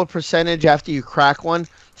just roll a percentage after you crack one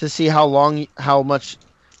to see how much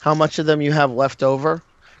of them you have left over.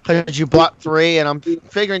 Because you bought 3, and I'm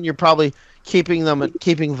figuring you're probably keeping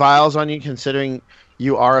vials on you, considering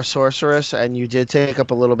you are a sorceress and you did take up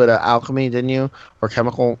a little bit of alchemy, didn't you, or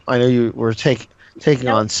chemical? I know you were taking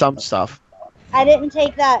on some stuff. I didn't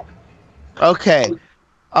take that. Okay.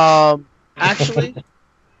 Actually,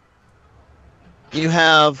 you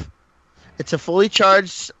have. It's a fully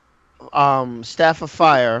charged staff of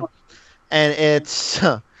fire, and it's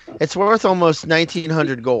worth almost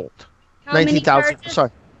 1,900 gold. 19,000. Sorry,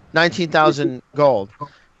 19,000 gold.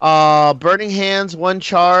 Burning Hands, 1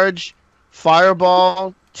 charge.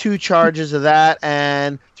 Fireball, 2 charges of that,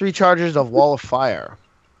 and 3 charges of Wall of Fire.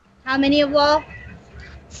 How many of wall?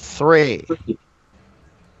 3.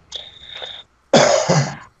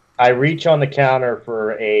 I reach on the counter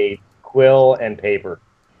for a quill and paper.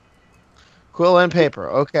 Quill and paper,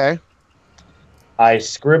 okay. I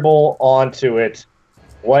scribble onto it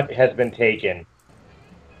what has been taken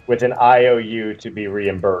with an IOU to be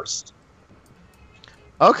reimbursed.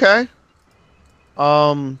 Okay.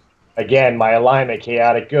 Again, my alignment,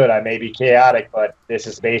 chaotic good. I may be chaotic, but this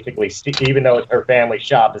is basically, even though it's her family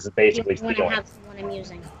shop, this is basically I want to have someone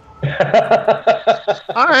amusing.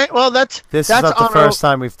 All right, well, This is not the first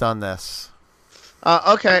time we've done this.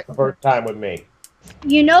 Okay. First time with me.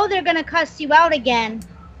 You know they're going to cuss you out again.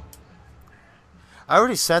 I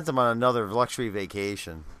already sent them on another luxury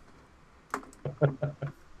vacation.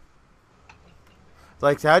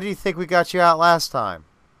 Like, how do you think we got you out last time?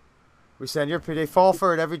 We send they fall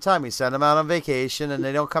for it every time. We send them out on vacation, and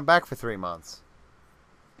they don't come back for 3 months.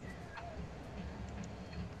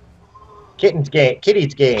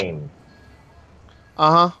 Kitty's game.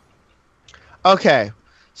 Uh-huh. Okay.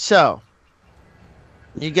 So,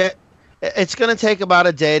 it's going to take about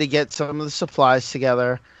a day to get some of the supplies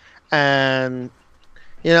together, and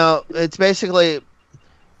it's basically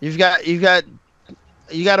you got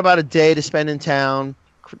about a day to spend in town.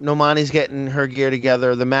 Nomani's getting her gear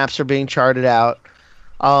together. The maps are being charted out.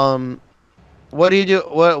 What do you do?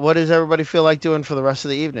 What does everybody feel like doing for the rest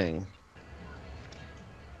of the evening?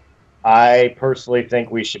 I personally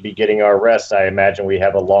think we should be getting our rest. I imagine we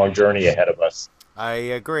have a long journey ahead of us. I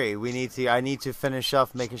agree. I need to finish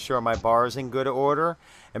up making sure my bar is in good order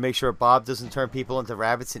and make sure Bob doesn't turn people into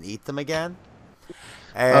rabbits and eat them again.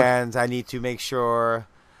 And I need to make sure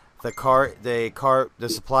the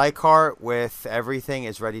supply cart with everything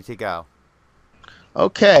is ready to go.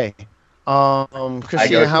 Okay.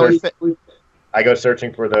 Christina, I go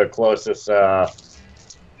searching for the closest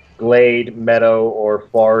glade, meadow, or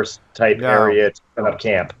forest type area to set up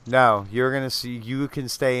camp. No, you're gonna see. You can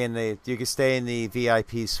stay in the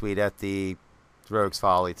VIP suite at the Rogue's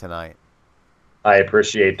Folly tonight. I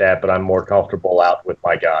appreciate that, but I'm more comfortable out with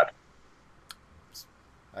my god.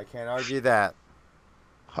 I can't argue that.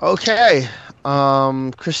 Okay.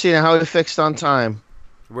 Christina, how are we fixed on time?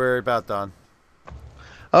 We're about done.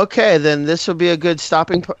 Okay, then this will be a good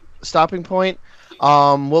stopping point.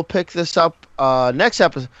 We'll pick this up next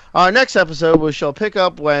episode. Our next episode we shall pick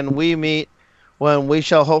up when we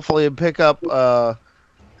shall hopefully pick up a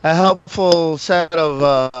helpful set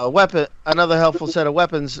of another helpful set of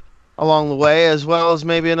weapons along the way, as well as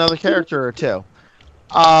maybe another character or two.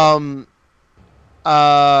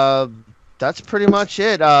 That's pretty much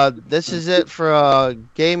it. This is it for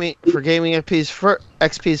Gaming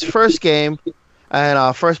XP's first game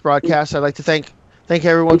and first broadcast. I'd like to thank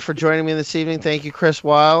everyone for joining me this evening. Thank you, Chris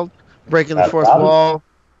Wilde, breaking the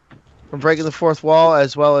fourth wall,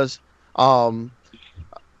 as well as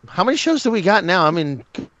how many shows do we got now? I mean,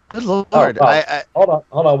 good lord! Hold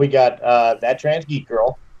on. We got That Trans Geek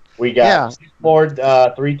Girl. We got Lord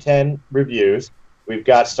 310 reviews. We've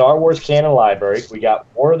got Star Wars Canon Library. We got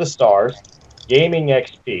War of the Stars, Gaming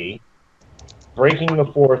XP, Breaking the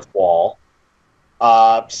Fourth Wall.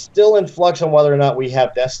 Still in flux on whether or not we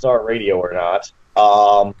have Death Star Radio or not.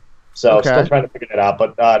 Still trying to figure that out.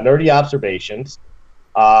 But Nerdy Observations.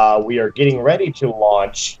 We are getting ready to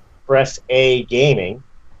launch Press A Gaming.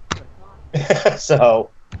 So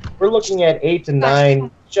we're looking at 8 to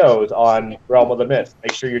 9 shows on Realm of the Mist.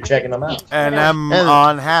 Make sure you're checking them out. And I'm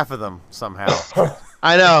on half of them somehow.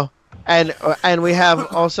 I know. And we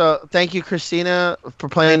have also, thank you, Christina, for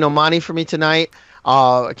playing Nomani for me tonight.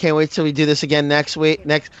 I can't wait till we do this again next week.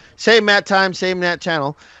 Same Matt time, same Matt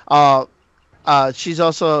channel. She's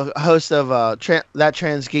also a host of That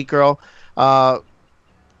Trans Geek Girl.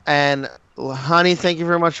 And honey, thank you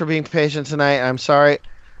very much for being patient tonight. I'm sorry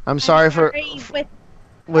for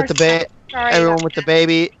everyone with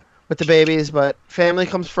the babies, but family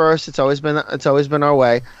comes first. It's always been our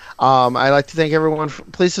way. I'd like to thank everyone.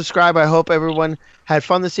 Please subscribe. I hope everyone had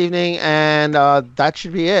fun this evening, and that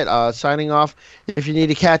should be it. Signing off. If you need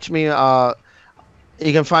to catch me,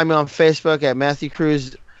 you can find me on Facebook at Matthew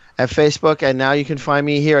Cruz at Facebook, and now you can find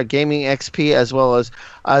me here at Gaming XP as well as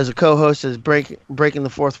a co-host as Breaking the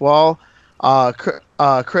Fourth Wall.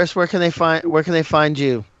 Chris, where can they find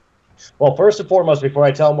you? Well, first and foremost, before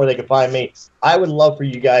I tell them where they can find me, I would love for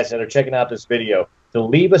you guys that are checking out this video to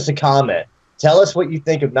leave us a comment. Tell us what you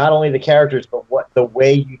think of not only the characters, but what the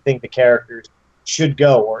way you think the characters should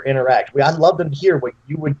go or interact. I'd love to hear what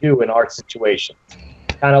you would do in our situation.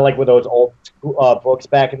 Kind of like with those old books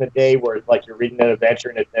back in the day where it's like you're reading an adventure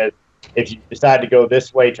and it says, if you decide to go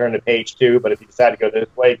this way, turn to page 2. But if you decide to go this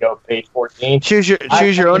way, go to page 14. Choose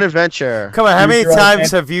your own adventure. Come on, how many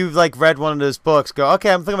times have you read one of those books? Go,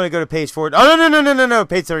 okay, I think I'm going to go to page 4. Oh no,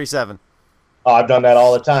 page 37. Oh, I've done that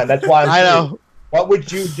all the time. That's why I know. What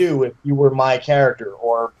would you do if you were my character,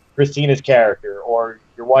 or Christina's character, or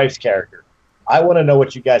your wife's character? I want to know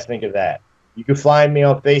what you guys think of that. You can find me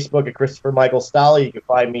on Facebook at Christopher Michael Stolle. You can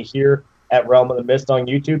find me here at Realm of the Mist on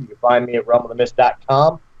YouTube. You can find me at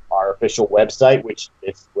realmofthemist.com. Our official website, which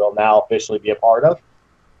this will now officially be a part of.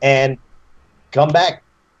 And come back.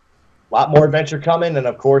 A lot more adventure coming, and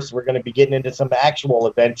of course we're going to be getting into some actual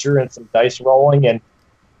adventure and some dice rolling, and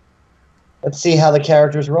let's see how the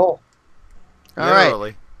characters roll. All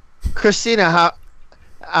right. Christina,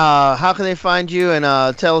 how can they find you, and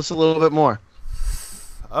tell us a little bit more?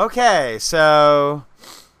 Okay, so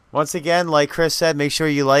once again, like Chris said, make sure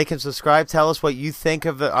you like and subscribe. Tell us what you think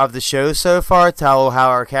of the show so far. Tell how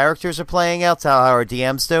our characters are playing out. Tell how our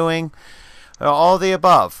DM's doing. All the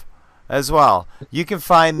above as well. You can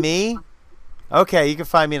find me. Okay, you can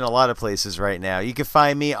find me in a lot of places right now. You can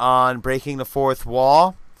find me on Breaking the Fourth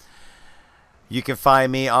Wall. You can find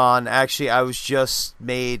me on, actually, I was just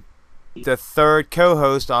made the 3rd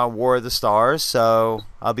co-host on War of the Stars, so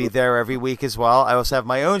I'll be there every week as well. I also have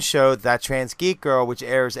my own show, That Trans Geek Girl, which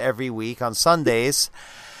airs every week on Sundays.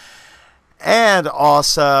 And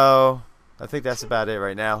also, I think that's about it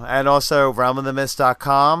right now. And also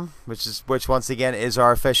realmofthemist.com, which once again is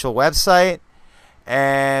our official website.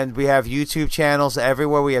 And we have YouTube channels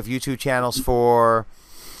everywhere. We have YouTube channels for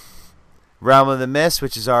Realm of the Mist,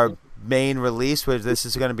 which is our main release, where this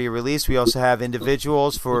is going to be released. We also have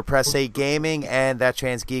individuals for Press 8 Gaming and That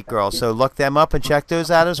Trans Geek Girl. So look them up and check those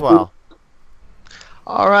out as well.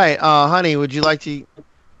 All right, honey, would you like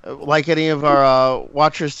any of our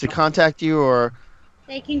watchers to contact you, or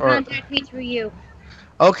they can contact me through you?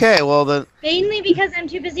 Okay, well then. Mainly because I'm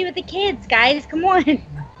too busy with the kids, guys. Come on.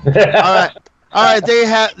 All right. There you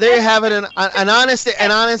have it. An honest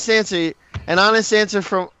answer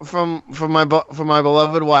from my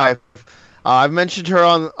beloved wife. I've mentioned her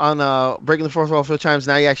on Breaking the Fourth Wall a few times.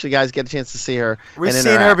 Now you actually guys get a chance to see her. We've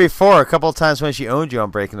seen her before a couple of times when she owned you on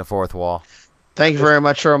Breaking the Fourth Wall. Thank you very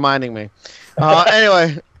much for reminding me.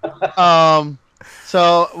 Anyway,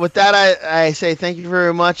 so with that, I say thank you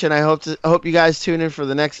very much, and I hope you guys tune in for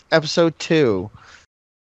the next episode 2.